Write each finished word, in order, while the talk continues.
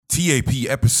TAP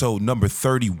episode number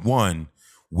 31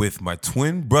 with my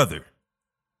twin brother,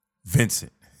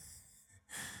 Vincent.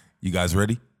 You guys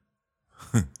ready?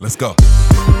 Let's go.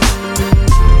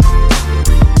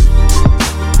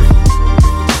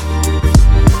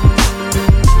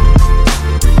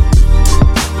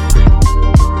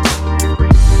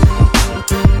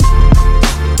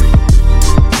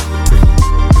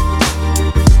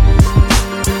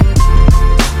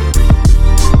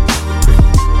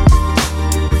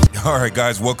 All right,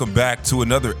 guys, welcome back to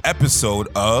another episode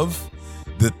of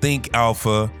the Think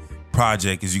Alpha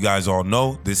Project. As you guys all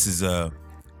know, this is a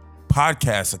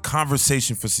podcast, a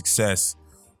conversation for success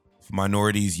for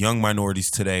minorities, young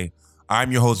minorities today.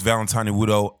 I'm your host, Valentine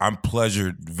Ewudo. I'm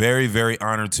very, very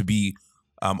honored to be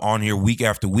on here week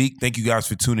after week. Thank you guys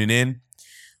for tuning in.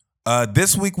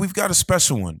 This week, we've got a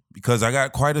special one because I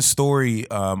got quite a story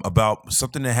about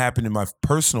something that happened in my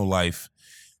personal life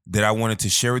that I wanted to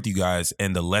share with you guys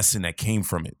and the lesson that came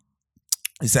from it.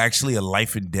 It's actually a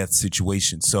life and death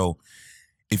situation. So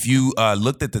if you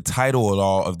looked at the title at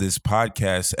all of this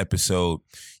podcast episode,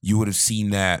 you would have seen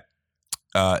that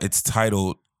it's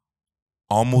titled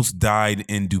Almost Died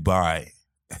in Dubai.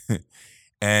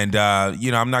 And,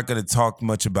 I'm not going to talk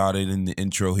much about it in the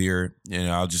intro here.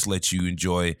 I'll just let you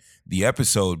enjoy the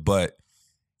episode. But,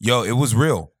 it was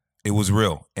real. It was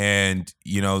real. And,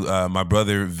 my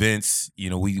brother Vince,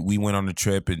 we went on a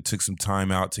trip and took some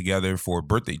time out together for a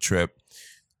birthday trip.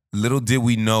 Little did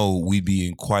we know we'd be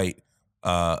in quite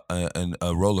a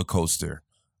roller coaster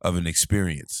of an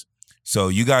experience. So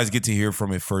you guys get to hear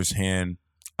from it firsthand.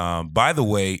 By the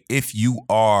way, if you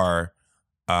are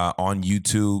on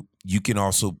YouTube, you can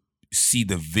also see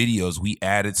the videos. We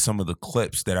added some of the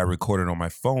clips that I recorded on my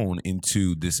phone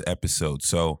into this episode.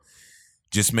 So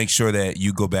just make sure that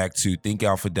you go back to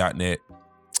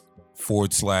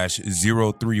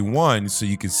thinkalpha.net/031 so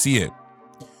you can see it.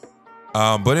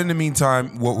 But in the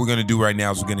meantime, what we're going to do right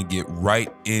now is we're going to get right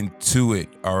into it.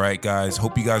 All right, guys.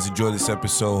 Hope you guys enjoy this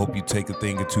episode. Hope you take a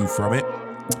thing or two from it.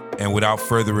 And without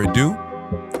further ado,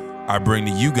 I bring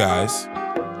to you guys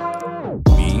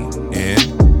me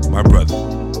and my brother.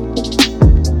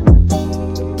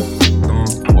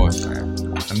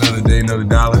 Another day, another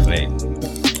dollar.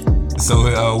 So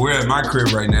we're at my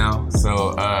crib right now. So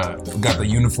we got the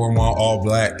uniform on, all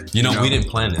black. We didn't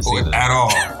plan this either. At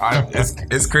all.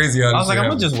 It's crazy how I was like, I'm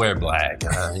gonna just wear black.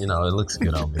 It looks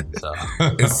good on me. So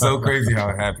it's so crazy how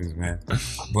it happens, man.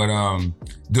 But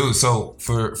dude, so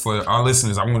for our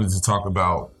listeners, I wanted to talk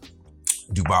about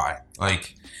Dubai.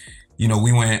 Like, we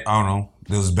went. I don't know.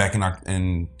 This was back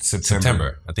in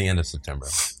September. At the end of September.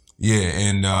 Yeah,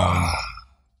 and.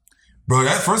 Bro,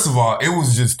 first of all, it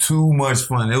was just too much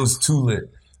fun. It was too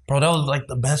lit. Bro, that was like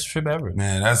the best trip ever.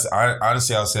 Man, honestly, I would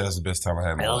say that's the best time I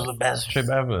had in my life. That was the best trip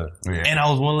ever. Yeah. And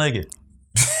I was one-legged.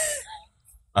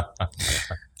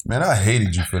 Man, I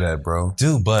hated you for that, bro.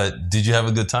 Dude, but did you have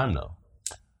a good time, though?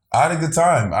 I had a good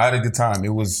time.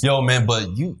 It was... Yo, man,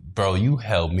 but you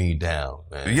held me down,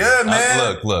 man. Yeah,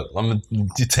 man. Look, I'm going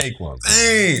to take one.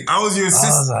 Hey, I was your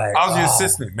assistant. I was your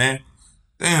assistant, man.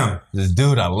 Damn. This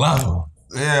dude, I love him.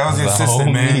 Yeah, I was your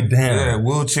assistant, man. Yeah,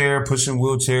 pushing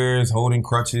wheelchairs, holding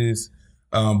crutches.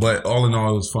 But all in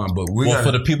all, it was fun. But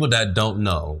for the people that don't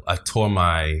know, I tore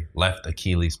my left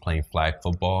Achilles playing flag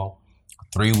football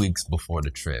 3 weeks before the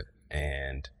trip,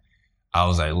 and I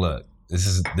was like, "Look, this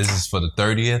is for the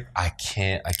 30th. I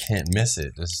can't miss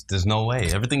it. There's no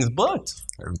way. Everything's booked.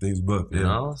 Everything's booked.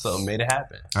 Yeah. So it made it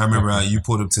happen. I remember you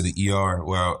pulled up to the ER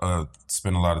where I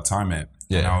spent a lot of time at.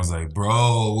 Yeah. And I was like,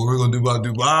 bro, what we gonna do about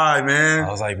Dubai, man? I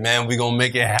was like, man, we gonna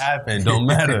make it happen. Don't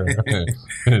matter.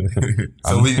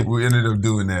 So we ended up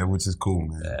doing that, which is cool,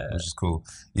 man. Yeah. Which is cool.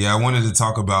 Yeah, I wanted to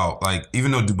talk about, like,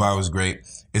 even though Dubai was great,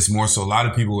 it's more so a lot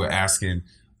of people were asking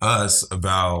us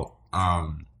about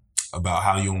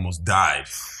how you almost died.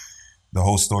 The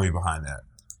whole story behind that.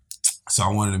 So I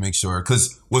wanted to make sure,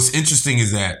 because what's interesting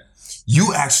is that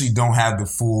you actually don't have the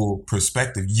full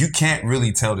perspective. You can't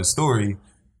really tell the story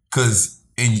because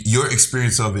in your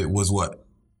experience of it was what?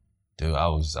 Dude, I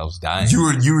was dying. You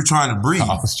were trying to breathe.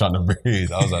 I was trying to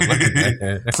breathe. I was like, look at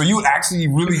that. So you actually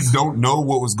really don't know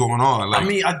what was going on.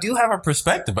 Like, I do have a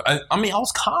perspective. I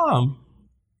was calm,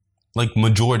 like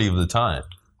majority of the time.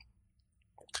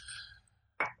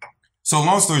 So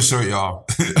long story short, y'all,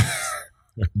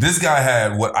 this guy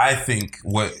had what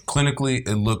clinically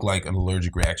it looked like an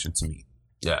allergic reaction to me.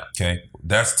 Yeah. Okay.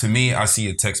 That's, to me, I see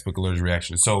a textbook allergic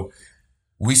reaction. So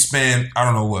we spent,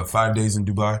 5 days in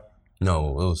Dubai?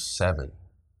 No, it was 7.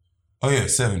 Oh, yeah,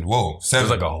 7. Whoa, 7. It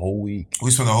was like a whole week. We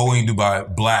spent the whole week in Dubai.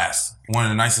 Blast. One of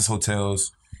the nicest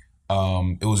hotels.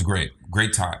 It was great.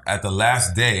 Great time. At the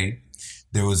last day,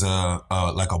 there was a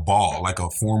like a ball, like a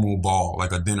formal ball,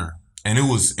 like a dinner, and it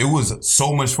was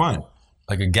so much fun.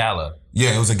 Like a gala.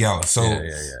 Yeah, it was a gala. So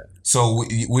So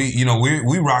we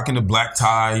rocking the black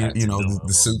tie,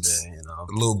 the suits, a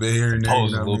little bit here and there.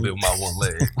 Pose a little bit with my one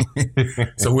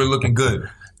leg. So we're looking good.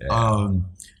 Yeah.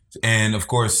 And of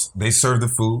course they serve the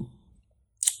food.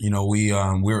 We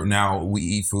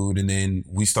eat food and then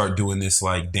we start doing this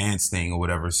like dance thing or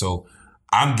whatever. So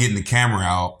I'm getting the camera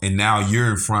out and now you're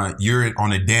in front. You're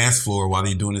on a dance floor while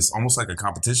they're doing this, almost like a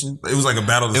competition. It was like a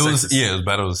battle of the sexes. It was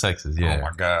battle of the sexes. Yeah. Oh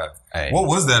my God. Hey. What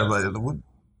was that about?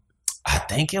 I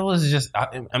think it was just.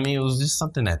 It was just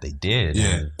something that they did.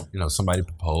 Yeah. And, somebody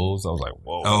proposed. I was like,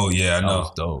 whoa. Oh yeah, I know. That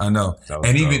was dope. I know.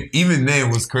 And dope. even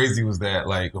then, what's crazy was that,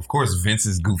 like, of course, Vince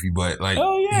is goofy, but like,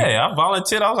 oh yeah, I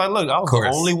volunteered. I was like, look, I was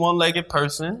the only one-legged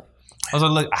person. I was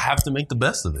like, look, I have to make the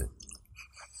best of it.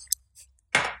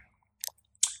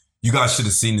 You guys should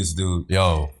have seen this dude.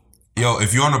 Yo,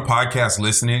 if you're on a podcast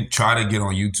listening, try to get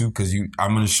on YouTube because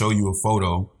I'm gonna show you a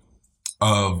photo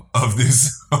of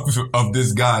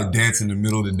this guy dancing in the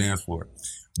middle of the dance floor.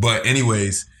 But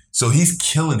anyways, so he's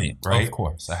killing it, right? Of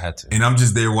course, I had to. And I'm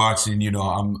just there watching,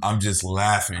 I'm just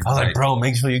laughing. I was like, bro,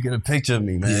 make sure you get a picture of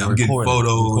me, man. Yeah, I'm getting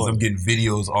photos, I'm getting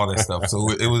videos, all that stuff.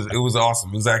 So it was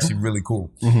awesome. It was actually really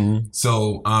cool. Mm-hmm.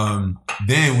 So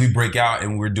then we break out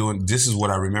and this is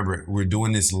what I remember. We're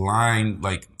doing this line,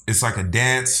 like it's like a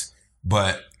dance,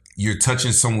 but you're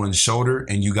touching someone's shoulder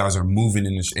and you guys are moving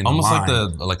in almost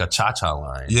line. like a cha-cha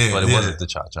line. Yeah, but it wasn't the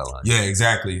cha-cha line. Yeah,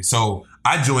 exactly. So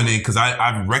I joined in because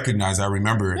I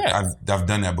remember I've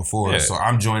done that before. Yeah. So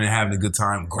I'm joining, having a good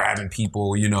time, grabbing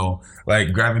people,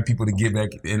 like grabbing people to get back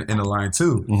in the line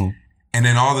too. Mm-hmm. And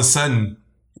then all of a sudden,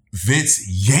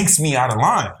 Vince yanks me out of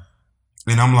line.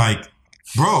 And I'm like,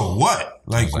 bro, what?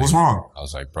 Like, what's wrong? I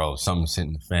was like, bro, something's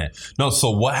hitting the fan. No, so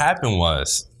what happened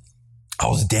was I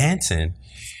was dancing.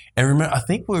 And remember, I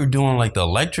think we were doing like the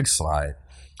electric slide.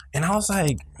 And I was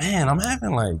like, man, I'm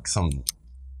having like some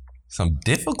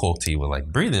difficulty with like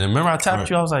breathing. And remember I tapped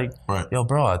you, I was like, yo,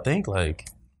 bro, I think like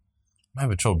I'm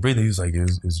having trouble breathing. He was like,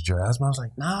 is it your asthma? I was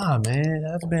like, nah, man,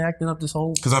 I haven't been acting up this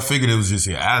whole... Because I figured it was just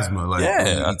your asthma. Like,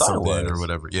 yeah, I thought it was. Or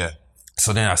whatever, yeah.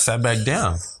 So then I sat back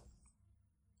down.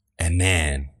 And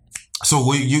then... So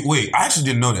wait, I actually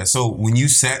didn't know that. So when you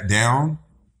sat down,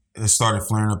 it started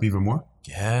flaring up even more?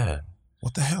 Yeah.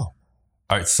 What the hell?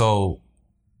 All right, so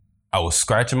I was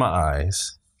scratching my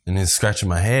eyes and then scratching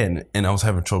my head and I was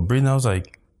having trouble breathing. I was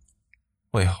like,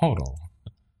 wait, hold on.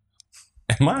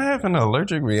 Am I having an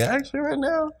allergic reaction right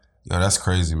now? Yo, that's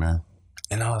crazy, man.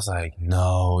 And I was like,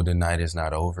 no, the night is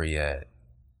not over yet.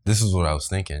 This is what I was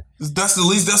thinking. That's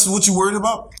what you worried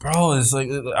about? Bro, it's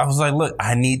like, I was like, look,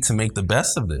 I need to make the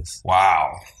best of this.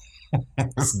 Wow.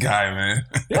 This guy, man.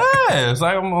 Yeah, it's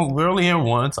like we're only here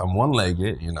once. I'm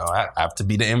one-legged. I have to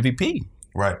be the MVP.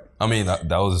 Right. I mean, that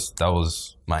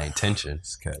was my intention.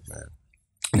 This cat, man.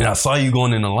 And I saw you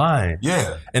going in the line.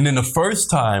 Yeah. And then the first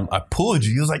time I pulled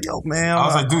you, you was like, yo, man. I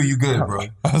was like, dude, you good, bro.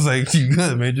 I was like, you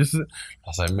good, man. I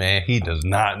was like, man, he does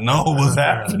not know what's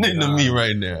happening to me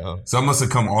right now. So I must have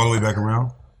come all the way back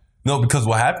around? No, because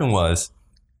what happened was,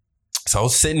 so I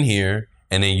was sitting here.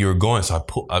 And then you were going, so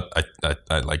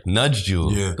I like nudged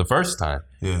you the first time.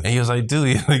 Yeah. And he was like, dude,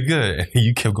 you look good. And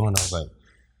you kept going. I was like,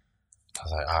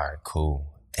 all right, cool.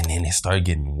 And then it started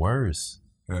getting worse.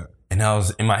 Yeah. And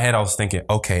in my head, I was thinking,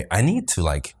 okay, I need to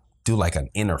like do like an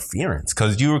interference.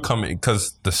 Cause you were coming,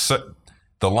 cause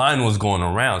the line was going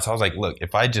around. So I was like, look,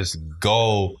 if I just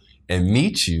go and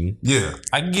meet you,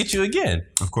 I can get you again.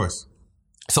 Of course.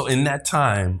 So in that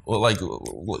time, I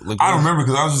remember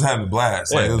because I was just having a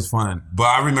blast. Like, it was fun. But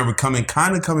I remember coming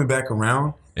back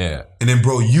around. Yeah. And then,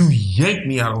 bro, you yanked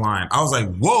me out of line. I was like,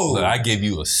 whoa. Look, I gave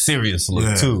you a serious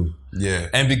look too. Yeah.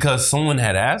 And because someone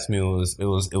had asked me, it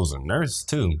was a nurse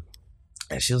too.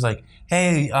 And she was like,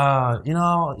 hey, I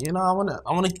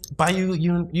wanna buy you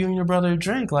and your brother a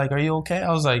drink. Like, are you okay?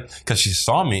 I was like, because she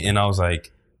saw me and I was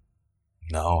like,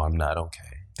 no, I'm not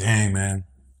okay. Dang, man.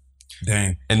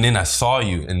 Dang. And then I saw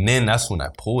you, and then that's when I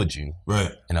pulled you.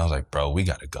 Right. And I was like, bro, we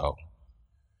gotta go.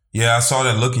 Yeah, I saw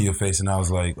that look in your face, and I was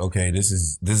like, okay, this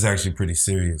is actually pretty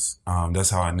serious.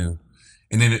 That's how I knew.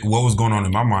 And then what was going on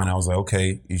in my mind, I was like,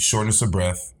 okay, you shortness of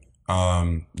breath.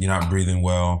 You're not breathing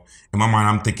well. In my mind,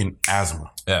 I'm thinking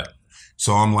asthma. Yeah.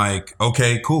 So I'm like,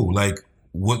 okay, cool. Like,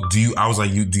 do you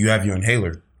have your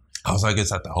inhaler? I was like,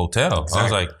 it's at the hotel.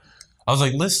 Exactly. I was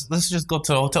like, let's just go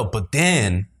to the hotel. But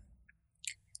then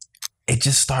it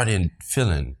just started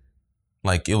feeling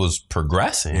like it was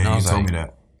progressing. Yeah, and I was you told me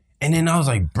that. And then I was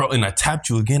like, bro, and I tapped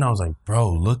you again. I was like,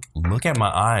 bro, look at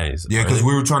my eyes. Yeah, because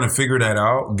we were trying to figure that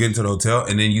out, get into the hotel,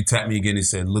 and then you tapped me again and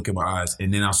said, look at my eyes.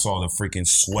 And then I saw the freaking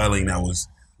swelling that was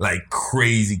like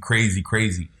crazy.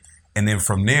 And then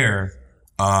from there,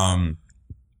 I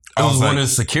was one of the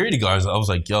security guards. I was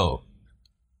like, yo,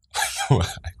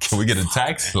 can we get a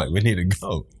taxi? Like, we need to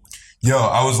go. Yo,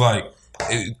 I was like,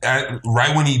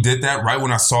 right when he did that, right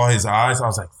when I saw his eyes, I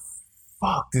was like,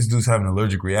 fuck, this dude's having an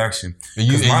allergic reaction.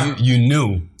 You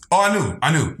knew. Oh,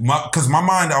 I knew. Because my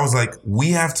mind, I was like, we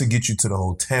have to get you to the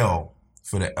hotel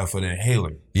for the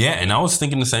inhaler. Yeah, and I was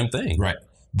thinking the same thing. Right.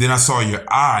 Then I saw your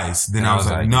eyes. Then I was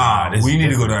like, nah, we need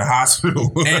to go to the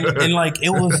hospital. and like, it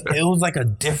was like a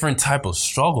different type of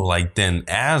struggle, like, than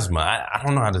asthma. I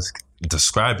don't know how to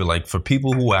describe it. Like, for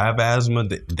people who have asthma,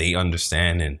 they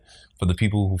understand. And for the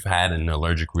people who've had an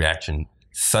allergic reaction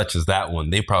such as that one,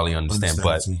 they probably understand.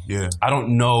 But yeah. I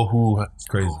don't know who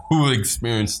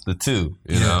experienced the two,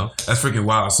 you know? That's freaking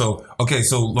wild. So, okay,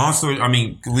 so long story, I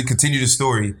mean, we continue the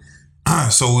story.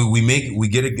 So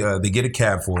they get a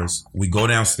cab for us. We go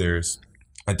downstairs.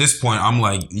 At this point, I'm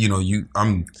like,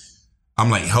 I'm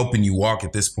like helping you walk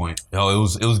at this point. Yo,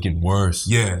 it was getting worse.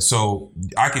 Yeah, so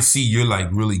I could see you're like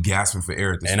really gasping for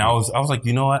air at this point. I was like,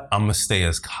 you know what? I'm gonna stay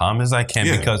as calm as I can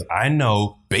because I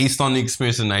know, based on the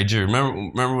experience in Nigeria.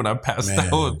 Remember when I passed out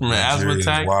from an asthma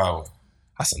attack? Wow,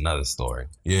 that's another story.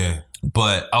 Yeah,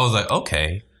 but I was like,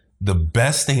 okay, the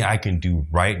best thing I can do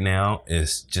right now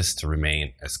is just to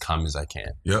remain as calm as I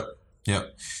can.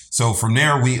 Yep. So from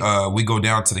there, we go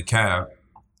down to the cab.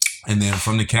 And then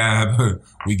from the cab,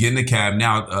 we get in the cab.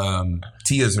 Now,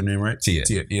 Tia's her name, right? Tia.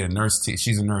 Yeah, nurse Tia.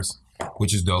 She's a nurse,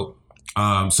 which is dope.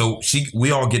 So we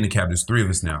all get in the cab. There's 3 of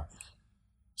us now.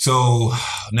 So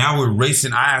now we're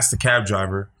racing. I asked the cab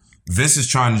driver. Vince is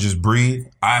trying to just breathe.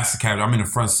 I asked the cab. I'm in the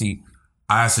front seat.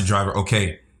 I asked the driver,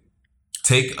 okay,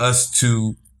 take us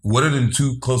to, what are the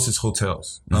 2 closest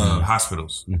hotels,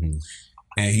 hospitals? Mm-hmm.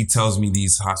 And he tells me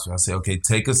these hospitals. I say, okay,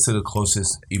 take us to the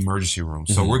closest emergency room.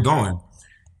 So we're going.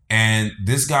 And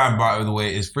this guy, by the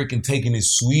way, is freaking taking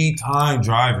his sweet time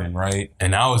driving, right?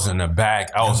 And I was in the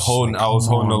back. I was holding the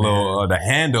little the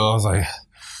handle. I was like,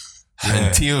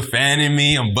 and Tia fanning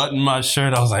me. I'm buttoning my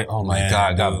shirt. I was like, oh my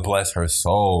God, God bless her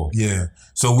soul. Yeah.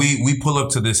 So we pull up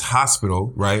to this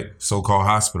hospital, right? So-called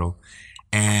hospital,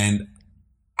 and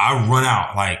I run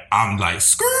out I'm like,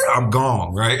 skirt, I'm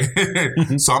gone, right?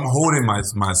 So I'm holding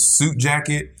my suit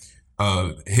jacket,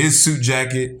 his suit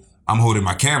jacket. I'm holding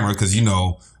my camera because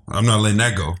I'm not letting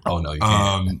that go. Oh, no, you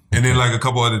can't. And then like a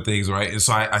couple other things, right? And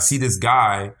so I see this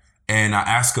guy and I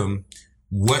ask him,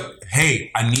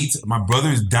 my brother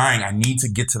is dying. I need to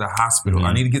get to the hospital. Mm-hmm.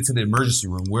 I need to get to the emergency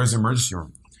room. Where's the emergency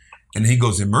room? And he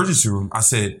goes, emergency room? I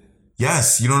said,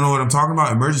 yes, you don't know what I'm talking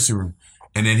about? Emergency room.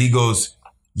 And then he goes,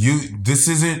 this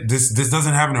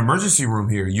doesn't have an emergency room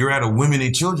here. You're at a women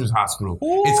and children's hospital.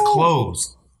 Ooh. It's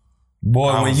closed.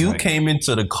 Boy, when you came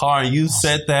into the car and you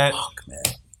said that, fuck, man.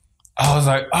 I was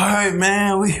like, all right,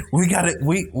 man, we got it.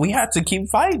 We have to keep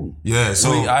fighting. Yeah,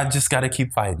 so I just got to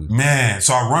keep fighting. Man,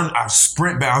 so I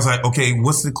sprint back. I was like, okay,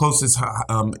 what's the closest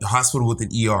hospital with an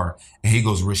ER? And he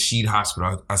goes, Rashid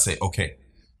Hospital. I say, okay,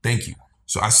 thank you.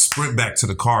 So I sprint back to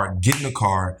the car, get in the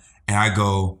car, and I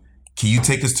go, can you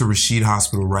take us to Rashid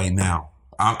Hospital right now?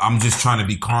 I'm just trying to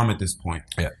be calm at this point.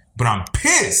 Yeah. But I'm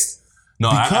pissed. No,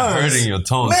 I heard it in your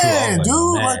tone too. Man,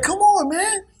 dude, like, come on,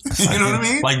 man. You know what I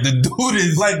mean? Like the dude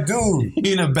is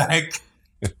in the back.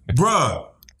 Bruh.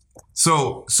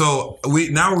 So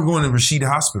we're going to Rashid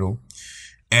Hospital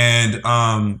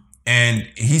and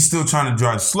he's still trying to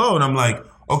drive slow. And I'm like,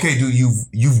 okay, dude,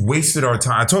 you've wasted our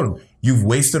time. I told him, you've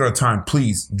wasted our time.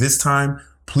 Please, this time,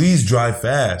 please drive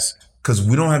fast because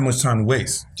we don't have much time to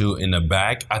waste. Dude, in the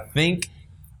back, I think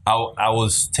I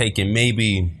was taking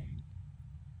maybe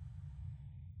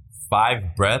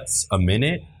 5 breaths a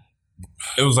minute.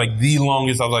 It was like the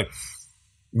longest. I was like,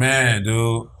 man,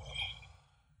 dude.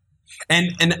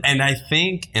 And I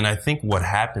think what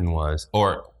happened was,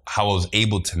 or how I was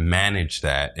able to manage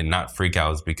that and not freak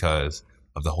out, is because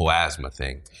of the whole asthma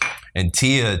thing. And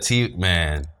Tia, she.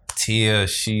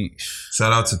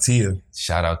 Shout out to Tia.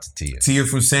 Shout out to Tia. Tia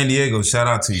from San Diego. Shout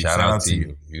out to you. Shout out to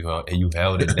you. You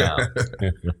held it down.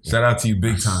 Shout out to you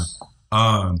big time.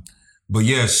 But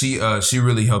yeah, she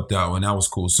really helped out and that was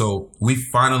cool. So we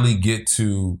finally get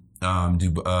to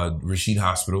Rashid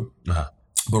Hospital. Uh-huh.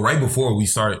 But right before we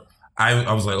start,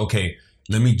 I was like, okay,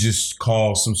 let me just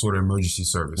call some sort of emergency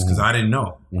service because I didn't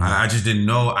know. Mm-hmm. I just didn't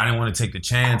know. I didn't want to take the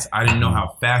chance. I didn't know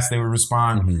how fast they would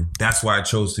respond. Mm-hmm. That's why I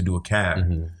chose to do a cab.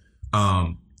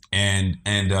 Mm-hmm.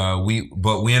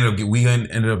 We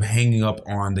ended up hanging up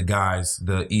on the guys,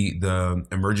 the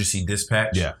emergency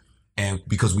dispatch. Yeah. and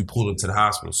because we pulled up to the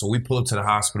hospital. So we pull up to the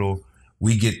hospital,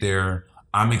 we get there.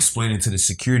 I'm explaining to the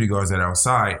security guards that are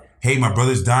outside, hey, my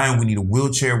brother's dying. We need a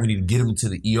wheelchair. We need to get him to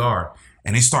the ER.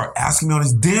 And they start asking me all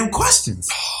these damn questions.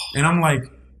 And I'm like,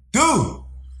 dude.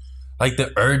 Like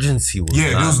the urgency was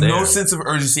there was there. no sense of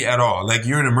urgency at all. Like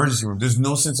you're in an emergency room. There's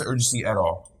no sense of urgency at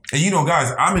all. And you know,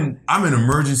 guys, I'm an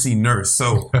emergency nurse.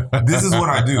 So this is what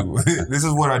I do. This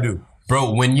is what I do.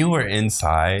 Bro, when you were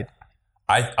inside,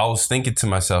 I was thinking to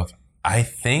myself, I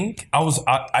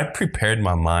prepared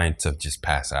my mind to just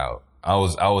pass out. I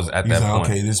was at that point.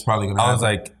 Okay, this is probably gonna happen. I was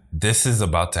like, this is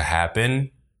about to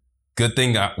happen. Good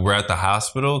thing we're at the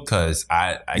hospital because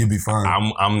you'll be fine.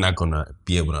 I'm not gonna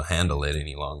be able to handle it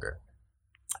any longer.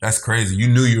 That's crazy. You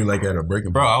knew you were like at a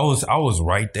breaking point. Bro, I was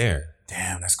right there.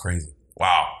 Damn, that's crazy.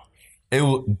 Wow. It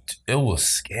was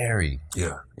scary.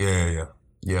 Yeah.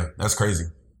 That's crazy.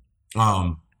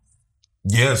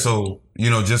 Yeah. So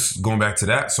just going back to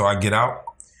that. So I get out,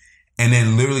 and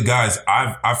then literally, guys,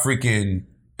 I freaking.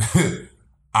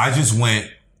 I just went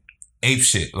ape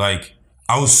shit. Like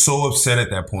I was so upset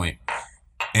at that point.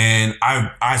 And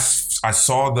I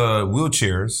saw the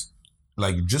wheelchairs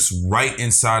like just right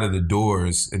inside of the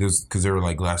doors. It was because they were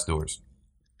like glass doors.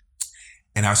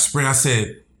 And I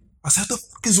said, what the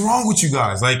fuck is wrong with you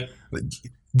guys? Like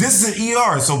this is an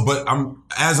ER. So, but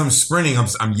as I'm sprinting,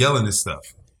 I'm yelling this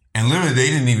stuff. And literally, they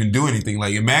didn't even do anything.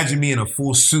 Like, imagine me in a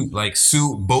full suit, like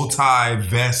suit, bow tie,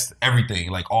 vest, everything,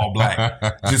 like all black,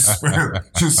 just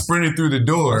sprinting through the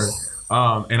door.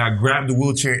 And I grabbed the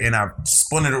wheelchair and I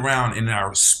spun it around and I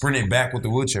sprinted back with the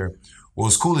wheelchair. What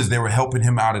was cool is they were helping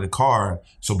him out of the car.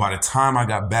 So by the time I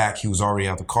got back, he was already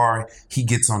out the car. He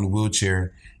gets on the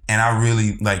wheelchair, and I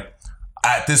really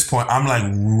at this point, I'm like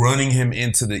running him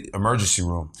into the emergency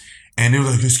room. And they were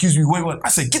like, excuse me, wait, what? I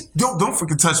said, don't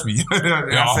freaking touch me.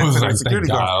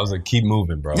 I was like, keep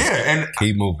moving, bro. Yeah, and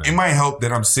keep moving. It might help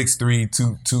that I'm 6'3",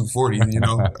 240,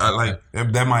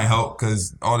 that might help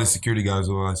because all the security guys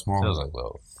are like small. It was like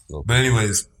little. But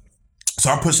anyways, so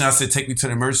I'm pushing, I said, take me to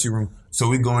the emergency room. So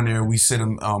we go in there, we sit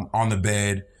him on the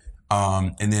bed,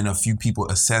 and then a few people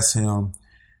assess him.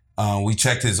 We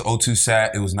checked his O2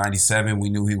 sat. It was 97. We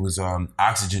knew he was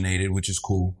oxygenated, which is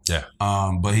cool. Yeah.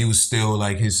 But he was still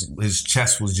like his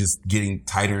chest was just getting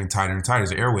tighter and tighter and tighter,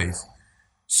 his airways.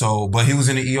 So, but he was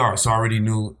in the ER, so I already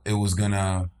knew it was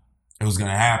gonna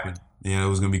happen. Yeah, it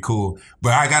was gonna be cool.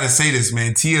 But I gotta say this,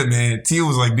 man. Tia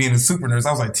was like being a super nurse.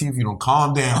 I was like, Tia, if you don't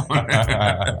calm down.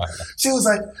 She was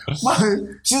like,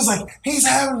 he's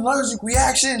having an allergic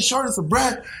reaction, shortness of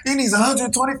breath. He needs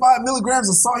 125 milligrams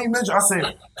of salt. I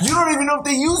said, you don't even know if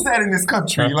they use that in this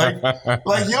country. Like,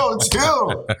 yo,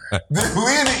 chill.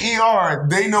 We're in the ER.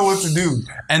 They know what to do.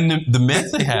 And the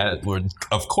meds they had were,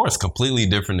 of course, completely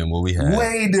different than what we had.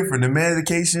 Way different. The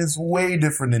medications, way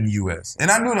different than the U.S.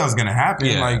 And I knew that was gonna happen.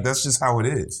 Yeah. Like, that's just how it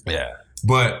is. Yeah.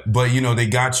 But they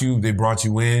got you, they brought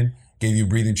you in, gave you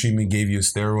breathing treatment, gave you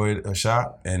a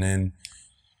shot, and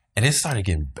it started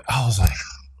getting, I was like,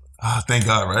 oh, thank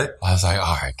God, right? I was like,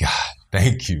 all right, God,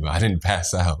 thank you. I didn't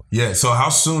pass out. Yeah. So how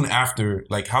soon after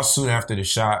the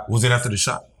shot, was it after the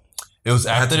shot? It was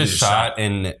after the shot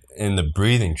and the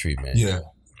breathing treatment. Yeah.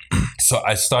 So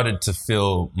I started to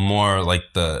feel more like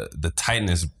the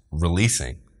tightness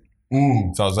releasing.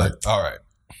 So I was like, all right,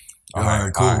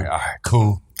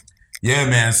 cool. Yeah,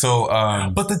 man. So,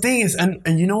 but the thing is,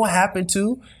 and you know what happened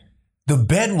too? The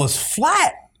bed was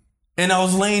flat, and I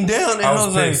was laying down, and I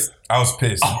was pissed. I was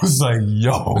pissed. I was like,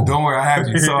 yo. But don't worry, I have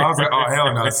you. So I was like, oh,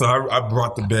 hell no. So I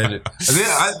brought the bed. And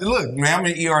then look, man, I'm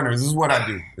an ER nurse. This is what I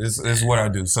do. This is what I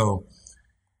do. So,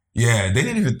 yeah, they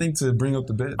didn't even think to bring up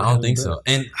the bed. I don't think so.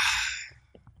 And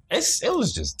it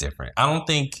was just different. I don't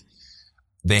think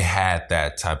they had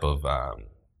that type of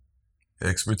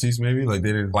expertise, maybe? Like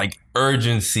they didn't, like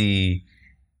urgency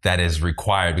that is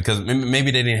required, because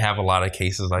maybe they didn't have a lot of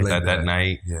cases like that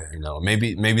night. Yeah.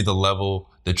 Maybe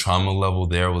the trauma level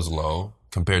there was low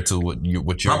compared to what you're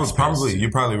probably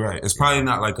you're probably right. It's probably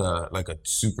not like a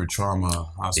super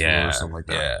trauma hospital or something like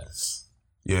that.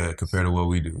 Yeah, compared to what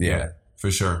we do. Yeah, for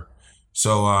sure.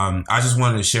 So I just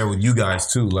wanted to share with you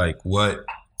guys too, like what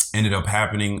ended up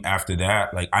happening after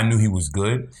that. Like I knew he was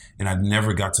good, and I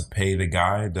never got to pay the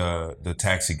guy, the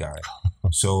taxi guy.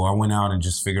 So I went out and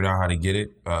just figured out how to get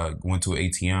it. Went to an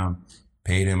ATM,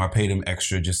 paid him. I paid him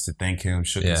extra just to thank him,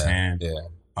 shook his hand. Yeah.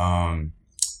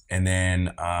 And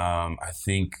then I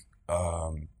think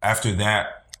after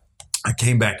that, I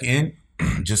came back in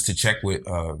just to check with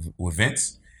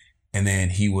Vince, and then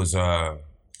he was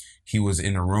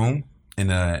in a room in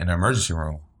an emergency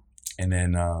room, and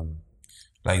then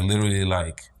literally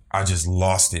I just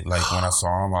lost it. Like when I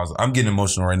saw him, I'm getting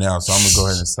emotional right now, so I'm gonna go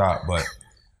ahead and stop. But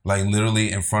Like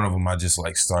literally in front of him, I just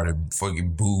like started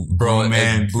fucking boo, bro,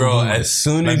 man, boo. As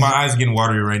soon as like my eyes getting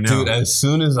watery right now, dude. As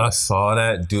soon as I saw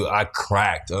that, dude, I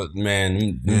cracked.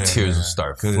 Man, tears would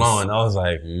start flowing. I was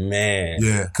like, man,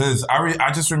 yeah, because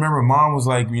I just remember Mom was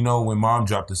like, you know, when Mom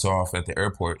dropped us off at the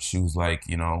airport, she was like,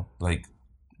 you know, like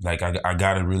I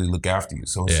gotta really look after you.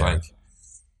 So it's like,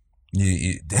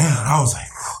 damn, I was like,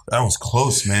 that was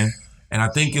close, man. And I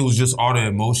think it was just all the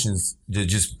emotions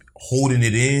just holding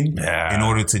it in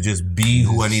order to just be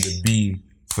who I need to be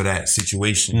for that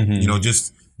situation. Mm-hmm. You know,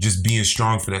 just being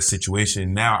strong for that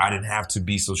situation. Now I didn't have to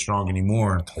be so strong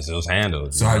anymore because it was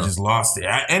handled. So I just lost it,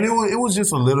 and it was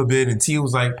just a little bit. And T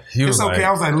was like, "It's okay." Like,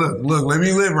 I was like, "Look, let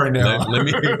me live right now. Let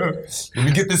me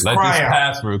get this cry out.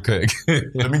 Pass real quick.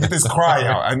 Let me get this cry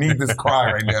out. I need this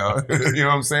cry right now." You know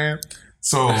what I'm saying?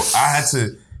 So I had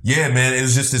to. Yeah, man. It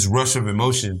was just this rush of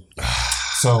emotion.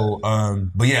 So,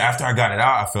 but yeah, after I got it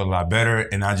out, I felt a lot better,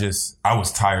 and I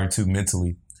was tired too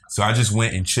mentally. So I just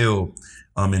went and chilled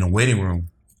in a waiting room,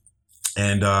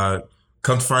 and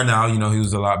come to find out, you know, he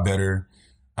was a lot better.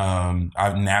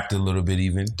 I napped a little bit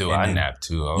even. Dude, I napped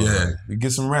too. You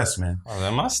get some rest, man. Oh,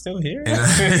 am I still here? And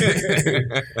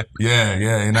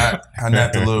I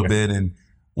napped a little bit, and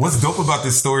what's dope about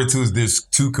this story too is there's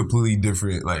two completely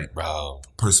different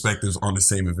perspectives on the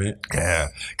same event. Yeah,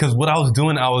 because what I was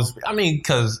doing,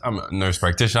 because I'm a nurse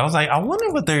practitioner, I was like, I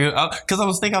wonder what they're, because I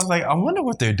wonder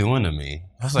what they're doing to me.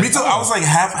 I was like, me too. I was like,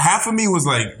 half of me was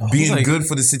like being good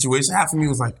for the situation. Half of me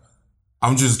was like,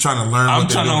 I'm just trying to learn. I'm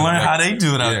trying to learn how they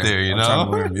do it out there, you know.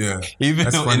 Learn, even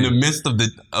in the midst of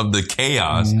the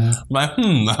chaos, like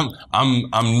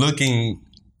I'm looking.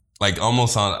 Like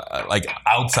almost on like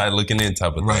outside looking in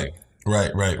type of thing.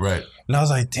 Right. And I was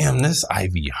like, damn, this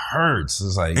IV hurts.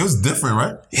 It's like it was different,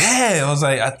 right? Yeah. I was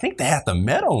like, I think they had the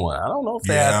metal one. I don't know if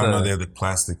they had I don't know, they had the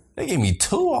plastic. They gave me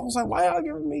 2. I was like, why y'all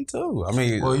giving me 2? I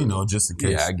mean, well, you know, just in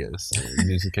case. Yeah, I guess.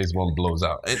 Just in case one blows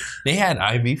out. They had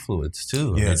IV fluids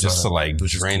too. Yeah, just to like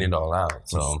drain it all out.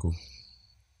 So cool.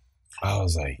 I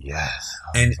was like, yes.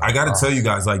 And I got to tell you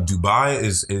guys, like Dubai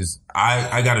is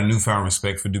I got a newfound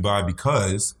respect for Dubai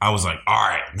because I was like, all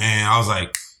right, man. I was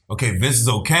like, okay, this is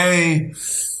okay.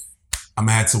 I'm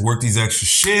gonna have to work these extra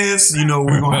shifts. You know,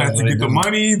 we're gonna have to get the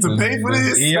money to pay for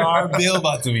this. ER bill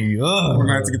about to be We're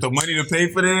gonna have to get the money to pay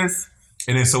for this.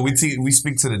 And then so we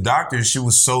speak to the doctor, and she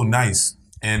was so nice.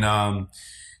 And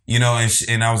you know,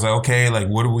 and I was like, okay, like,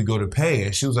 where do we go to pay?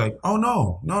 And she was like, oh,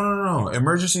 no.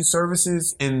 Emergency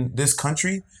services in this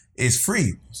country is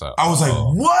free. So, I was like,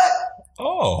 what?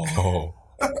 Oh.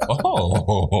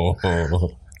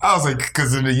 I was like,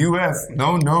 because in the U.S.,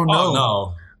 no. Oh,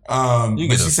 no. You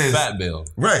get a fat bill.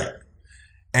 Right.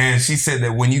 And she said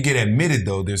that when you get admitted,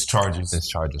 though, there's charges. There's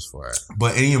charges for it.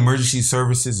 But any emergency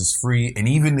services is free. And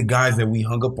even the guys that we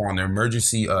hung up on, the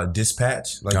emergency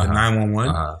dispatch, like the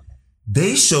 911,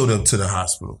 they showed up to the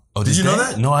hospital. Oh, did you know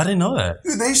that? No, I didn't know that.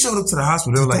 Dude, they showed up to the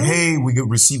hospital. They were like, hey, we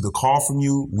received a call from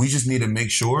you. We just need to make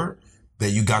sure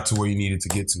that you got to where you needed to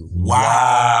get to.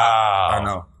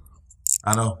 Wow.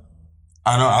 I know.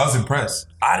 I was impressed.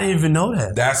 I didn't even know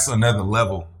that. That's another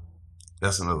level.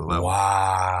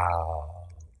 Wow.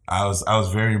 I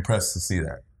was very impressed to see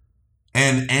that.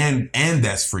 And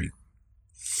that's free.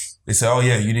 They said, oh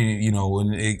yeah, you didn't, you know,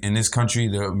 in this country,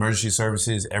 the emergency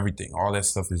services, everything, all that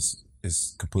stuff is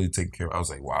completely taken care of. I was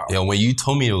like, wow. Yeah, when you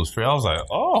told me it was free, I was like,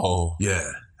 oh.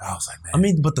 Yeah. I was like, man. I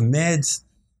mean, but the meds,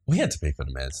 we had to pay for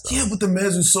the meds though. Yeah, but the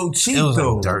meds were so cheap though. It was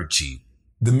though. like dirt cheap.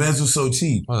 The meds were so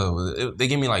cheap. They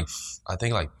gave me like, I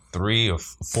think like 3 or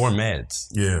 4 meds.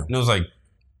 Yeah. And it was like,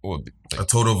 what? A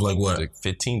total of like what? Like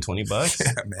 $15, $20?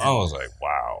 Yeah, man. I was like,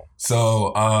 wow.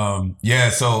 So, but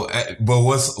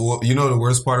you know the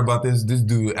worst part about this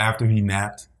dude, after he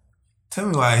napped, tell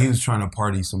me why he was trying to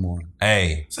party some more.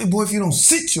 Hey. Say, boy, if you don't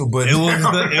sit your butt It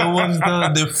was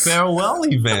the farewell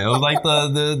event. It was like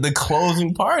the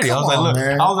closing party. I was like,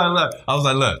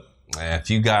 look, man, if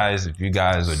you guys are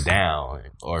down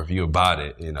or if you're about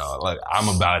it, you know, like I'm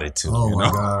about it too. Oh you my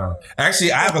know? God.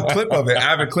 Actually, I have a clip of it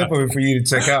for you to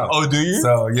check out. Oh, do you?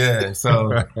 So yeah.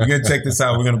 So you're gonna check this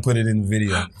out. We're gonna put it in the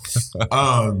video.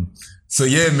 So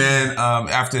yeah, man.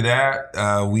 After that,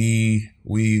 we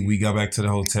got back to the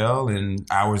hotel, and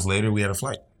hours later we had a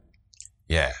flight.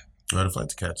 Yeah. We had a flight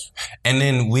to catch. And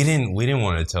then we didn't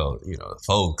want to tell, you know,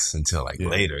 folks until like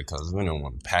later because we didn't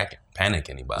want to panic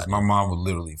anybody. My mom would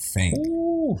literally faint.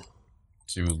 Ooh.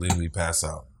 She would literally pass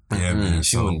out. Yeah, man.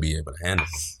 She wouldn't be able to handle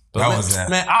it. But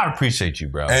man, I appreciate you,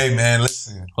 bro. Hey, man,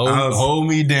 listen. Hold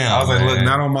me down. I was like, look,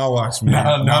 not on my watch, man.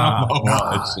 Not on my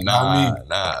watch.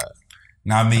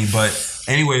 Not me. But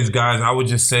anyways, guys, I would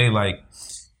just say, like,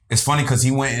 it's funny because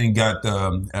he went and got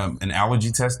an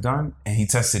allergy test done, and he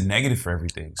tested negative for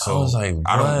everything. So I was like,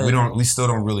 what? We still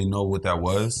don't really know what that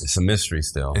was. It's a mystery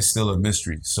still. It's still a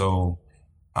mystery. So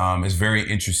it's very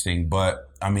interesting. But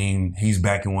I mean, he's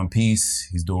back in one piece.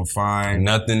 He's doing fine.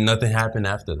 Nothing happened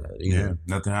after that either. Yeah,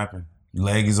 nothing happened.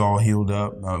 Leg is all healed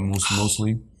up,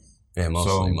 mostly. Yeah,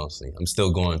 mostly. I'm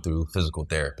still going through physical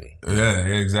therapy. Yeah,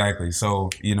 exactly. So,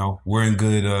 we're in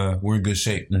good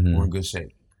shape. Mm-hmm. We're in good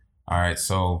shape. All right.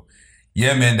 So,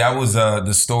 yeah, man, that was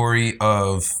the story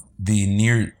of the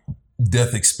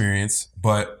near-death experience.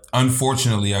 But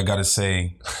unfortunately, I got to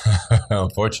say,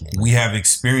 unfortunately, we have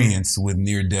experience with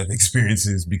near-death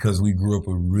experiences because we grew up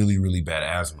with really, really bad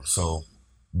asthma. So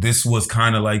this was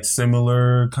kind of like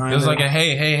similar kind of. It was like a,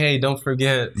 hey, don't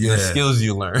forget the skills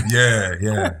you learned.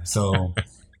 Yeah. So,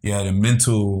 yeah, the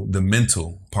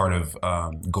mental part of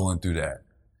going through that,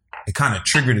 it kind of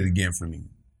triggered it again for me.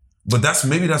 But that's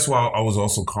why I was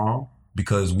also calm,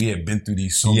 because we had been through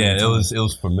these so many times. it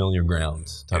was familiar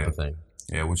grounds type of thing.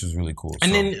 Yeah, which is really cool.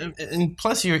 And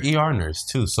plus you're ER nurse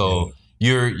too, so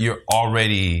you're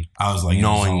already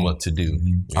knowing what to do.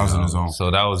 Mm-hmm. I was in the zone. So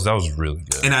that was really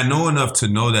good. And I know enough to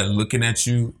know that looking at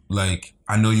you, like,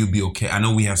 I know you'll be okay. I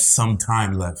know we have some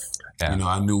time left. Yeah.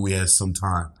 I knew we had some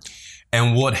time.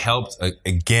 And what helped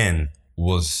again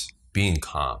was being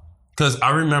calm, because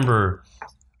I remember.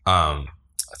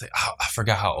 I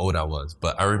forgot how old I was,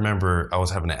 but I remember I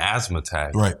was having an asthma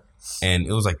attack. Right. And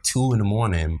it was like 2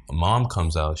 a.m. My mom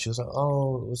comes out. She was like,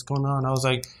 "Oh, what's going on?" I was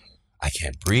like, "I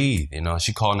can't breathe."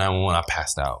 She called 911. I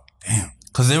passed out. Damn.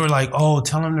 Because they were like, "Oh,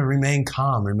 tell him to remain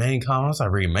calm. Remain calm." I was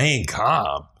like, "Remain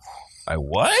calm? Like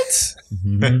what?"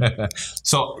 Mm-hmm.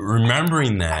 So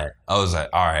remembering that, I was like,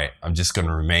 "All right, I'm just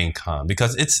gonna remain calm,"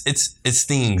 because it's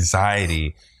the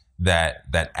anxiety that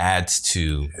adds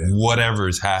to whatever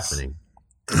is happening.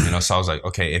 So I was like,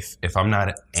 okay, if I'm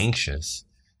not anxious,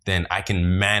 then I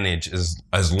can manage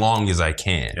as long as I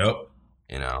can. Yep.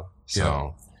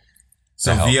 So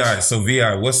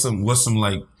VI, what's some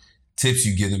like tips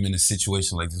you give them in a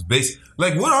situation like this?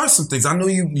 Like, what are some things? I know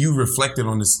you reflected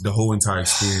on this the whole entire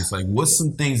experience. Like, what's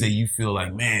some things that you feel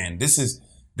like, man, this is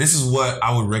what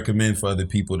I would recommend for other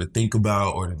people to think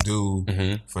about or to do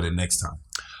for the next time?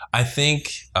 I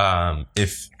think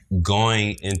if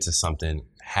going into something,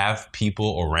 have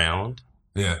people around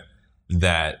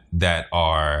that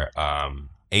are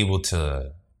able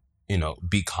to,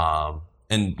 be calm,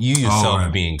 and you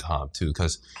yourself being calm too,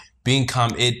 because being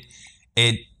calm, it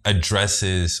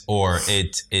addresses or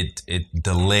it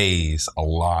delays a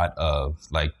lot of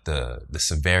like the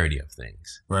severity of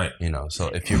things. Right. So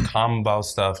if you're calm about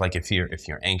stuff, like if you're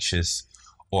anxious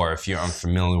or if you're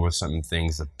unfamiliar with certain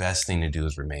things, the best thing to do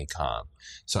is remain calm.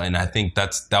 So, and I think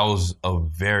that was a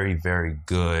very, very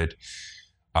good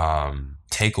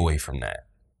takeaway from that,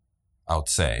 I would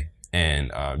say.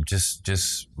 And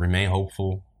just remain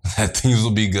hopeful that things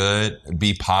will be good.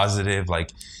 Be positive,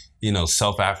 like,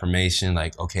 self-affirmation,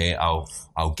 like, okay,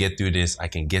 I'll get through this. I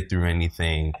can get through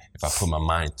anything if I put my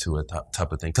mind to it,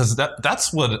 type of thing. Because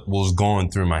that's what was going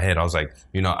through my head. I was like,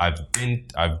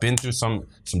 I've been through some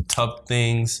tough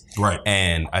things, right?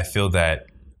 And I feel that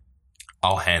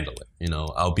I'll handle it.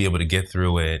 I'll be able to get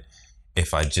through it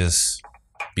if I just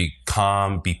be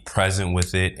calm, be present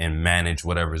with it, and manage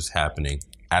whatever's happening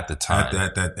at the time,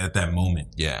 at that moment.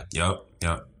 Yeah. Yep.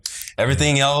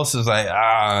 Everything else is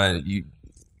like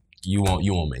you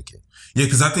won't make it. Yeah,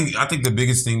 because I think the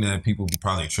biggest thing that people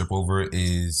probably trip over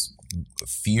is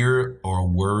fear or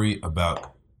worry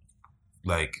about,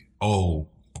 like, oh,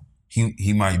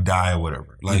 he might die or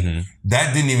whatever. Like,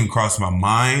 that didn't even cross my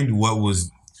mind.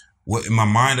 What in my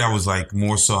mind, I was like,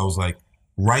 more so, I was like,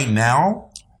 right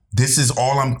now, this is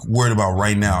all I'm worried about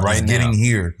right now. Right now. Getting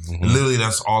here. Mm-hmm. Literally,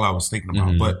 that's all I was thinking about.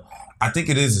 Mm-hmm. But I think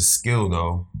it is a skill,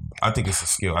 though. I think it's a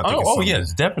skill.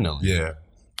 Yes, definitely. Yeah.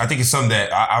 I think it's something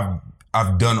that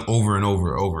I've done over and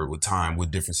over with time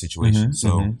with different situations.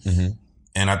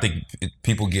 And I think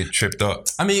people get tripped up.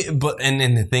 I mean,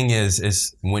 and the thing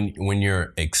is when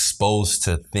you're exposed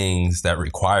to things that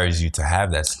requires you to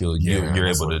have that skill, you're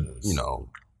able to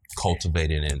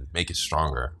cultivate it and make it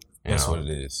stronger. That's what it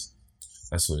is.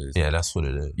 That's what it is. Yeah, that's what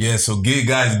it is. Yeah, so get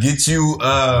you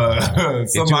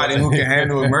somebody who can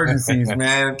handle emergencies,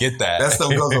 man. Get that. That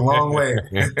stuff goes a long way.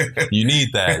 You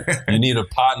need that. You need a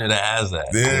partner that has that.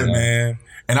 Yeah, man.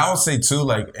 And I would say too,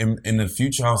 like in the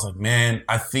future, I was like, man,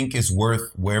 I think it's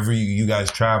worth wherever you guys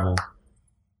travel,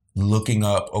 looking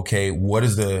up, okay,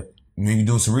 maybe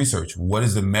doing some research. What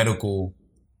is the medical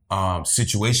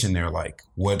situation there like?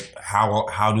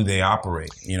 How do they operate?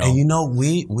 And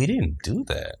we didn't do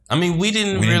that. I mean, we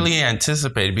didn't really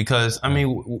anticipate it because I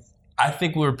I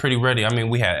think we were pretty ready. I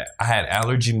mean, I had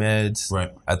allergy meds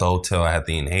at the hotel. I had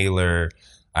the inhaler.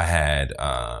 I had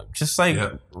just like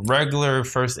regular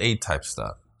first aid type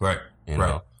stuff. Right. You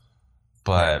know?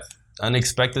 But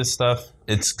unexpected stuff,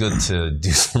 it's good to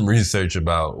do some research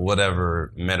about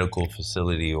whatever medical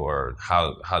facility or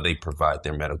how they provide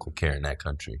their medical care in that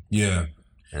country. Yeah.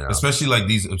 You know? Especially like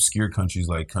these obscure countries,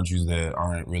 like countries that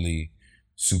aren't really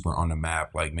super on the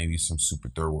map, like maybe some super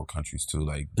third world countries too.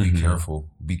 Like be careful,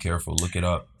 look it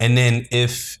up. And then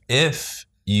if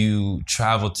you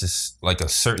travel to like a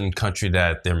certain country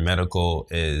that their medical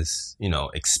is, you know,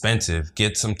 expensive,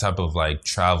 get some type of like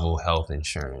travel health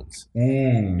insurance.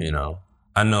 You know,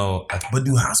 I know. But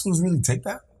do hospitals really take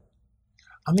that?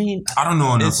 I mean, I don't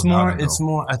know enough It's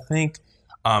more, I think,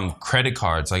 credit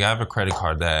cards. Like I have a credit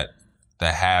card that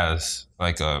has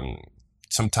like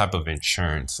some type of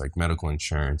insurance, like medical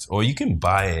insurance, or you can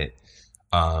buy it,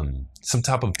 some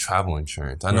type of travel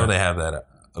insurance. I know they have that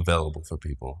available for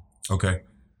people. Okay.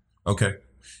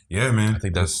 Yeah, man. I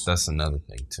think that's another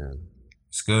thing too.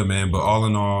 It's good, man. But all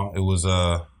in all, it was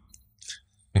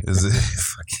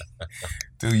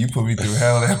dude, you put me through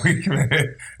hell that week, man.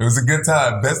 It was a good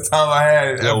time. Best time I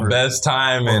had ever. Best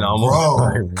time and almost.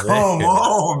 Bro, come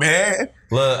on, man.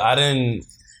 Look, I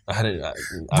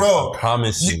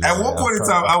promise you. At one point in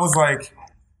time, I was like,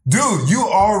 dude, you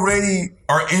already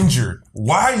are injured.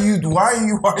 Why are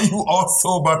you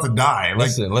also about to die?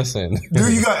 Like, listen.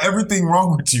 Dude, you got everything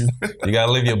wrong with you. You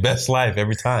gotta live your best life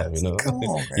every time, you know. Come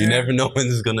on, man. You never know when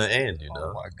this is gonna end, you know.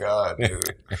 Oh my God,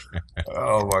 dude.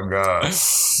 Oh my God.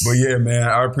 But yeah, man,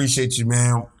 I appreciate you,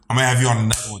 man. I'm gonna have you on the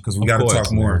next one because we gotta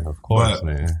talk more. Man. Of course,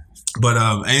 man. But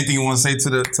anything you want to say to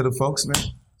the folks,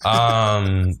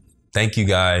 man? Thank you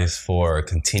guys for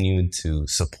continuing to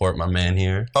support my man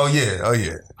here. Oh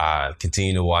yeah.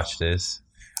 Continue to watch this.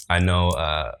 I know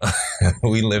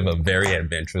we live a very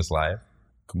adventurous life.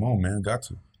 Come on, man, got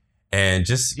to. And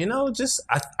just, you know,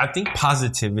 I think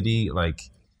positivity like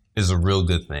is a real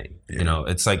good thing. Yeah. You know,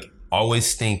 it's like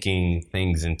always thinking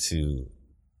things into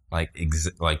like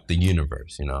the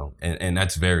universe, you know, and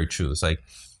that's very true. It's like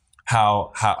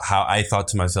how I thought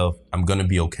to myself, I'm gonna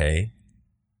be okay.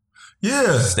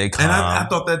 Yeah, stay calm. And I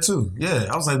thought that too. Yeah,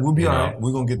 I was like, we'll be all right.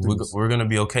 We're gonna get through this. We're gonna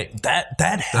be okay.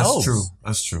 That helps.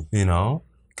 That's true. You know,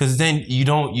 because then you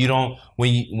don't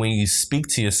when you speak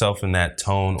to yourself in that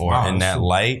tone or in that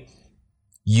light,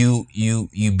 you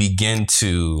begin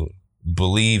to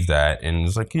believe that, and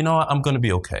it's like, you know what, I'm gonna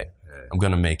be okay. I'm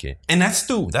gonna make it, and that's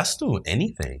through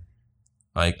anything.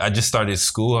 Like I just started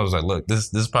school. I was like, look,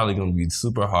 this is probably gonna be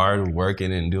super hard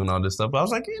working and doing all this stuff. But I was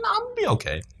like, you know, I'm gonna be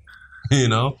okay. You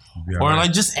know, or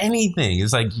like just anything.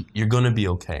 It's like you're gonna be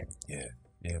okay. Yeah.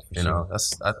 You know,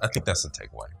 I think that's the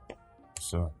takeaway.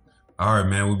 Sure. All right,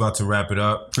 man. We're about to wrap it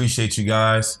up. Appreciate you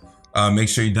guys. Make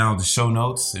sure you're down with the show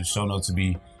notes. The show notes will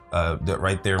be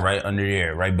right there, right under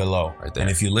there, right below. Right there.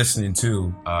 And if you're listening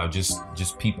too,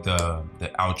 just peep the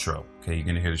outro. Okay, you're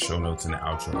gonna hear the show notes in the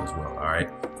outro as well. All right.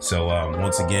 So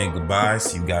once again, goodbye.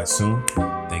 See you guys soon.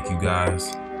 Thank you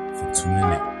guys for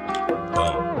tuning in.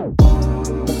 Boom.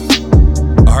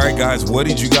 All right, guys, what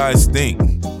did you guys think?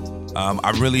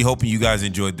 I'm really hoping you guys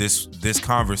enjoyed this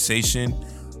conversation.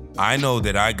 I know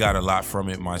that I got a lot from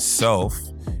it myself,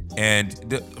 and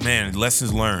man,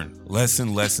 lessons learned.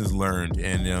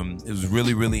 And it was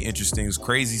really, really interesting. It was a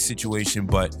crazy situation,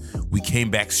 but we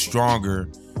came back stronger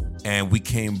and we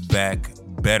came back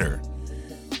better.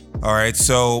 All right,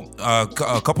 so a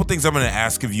couple things I'm going to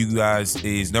ask of you guys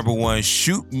is, number one,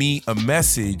 shoot me a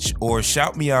message or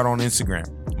shout me out on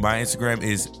Instagram. My Instagram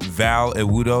is Val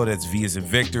Ewudo. That's V as in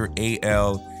Victor,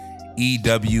 ALEWU,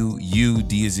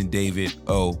 D as in David,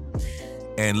 O.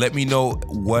 And let me know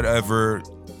whatever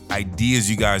ideas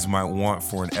you guys might want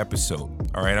for an episode.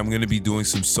 All right, I'm going to be doing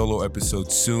some solo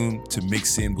episodes soon to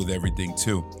mix in with everything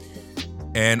too.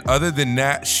 And other than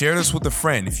that, share this with a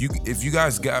friend. If you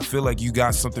guys feel like you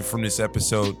got something from this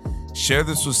episode, share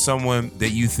this with someone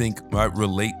that you think might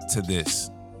relate to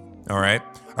this. All right.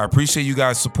 I appreciate you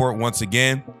guys' support once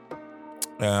again.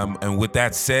 And with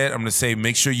that said, I'm going to say,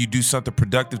 make sure you do something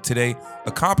productive today.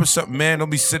 Accomplish something, man. Don't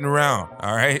be sitting around.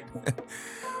 All right.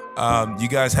 You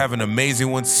guys have an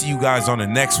amazing one. See you guys on the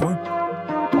next one.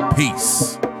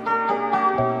 Peace.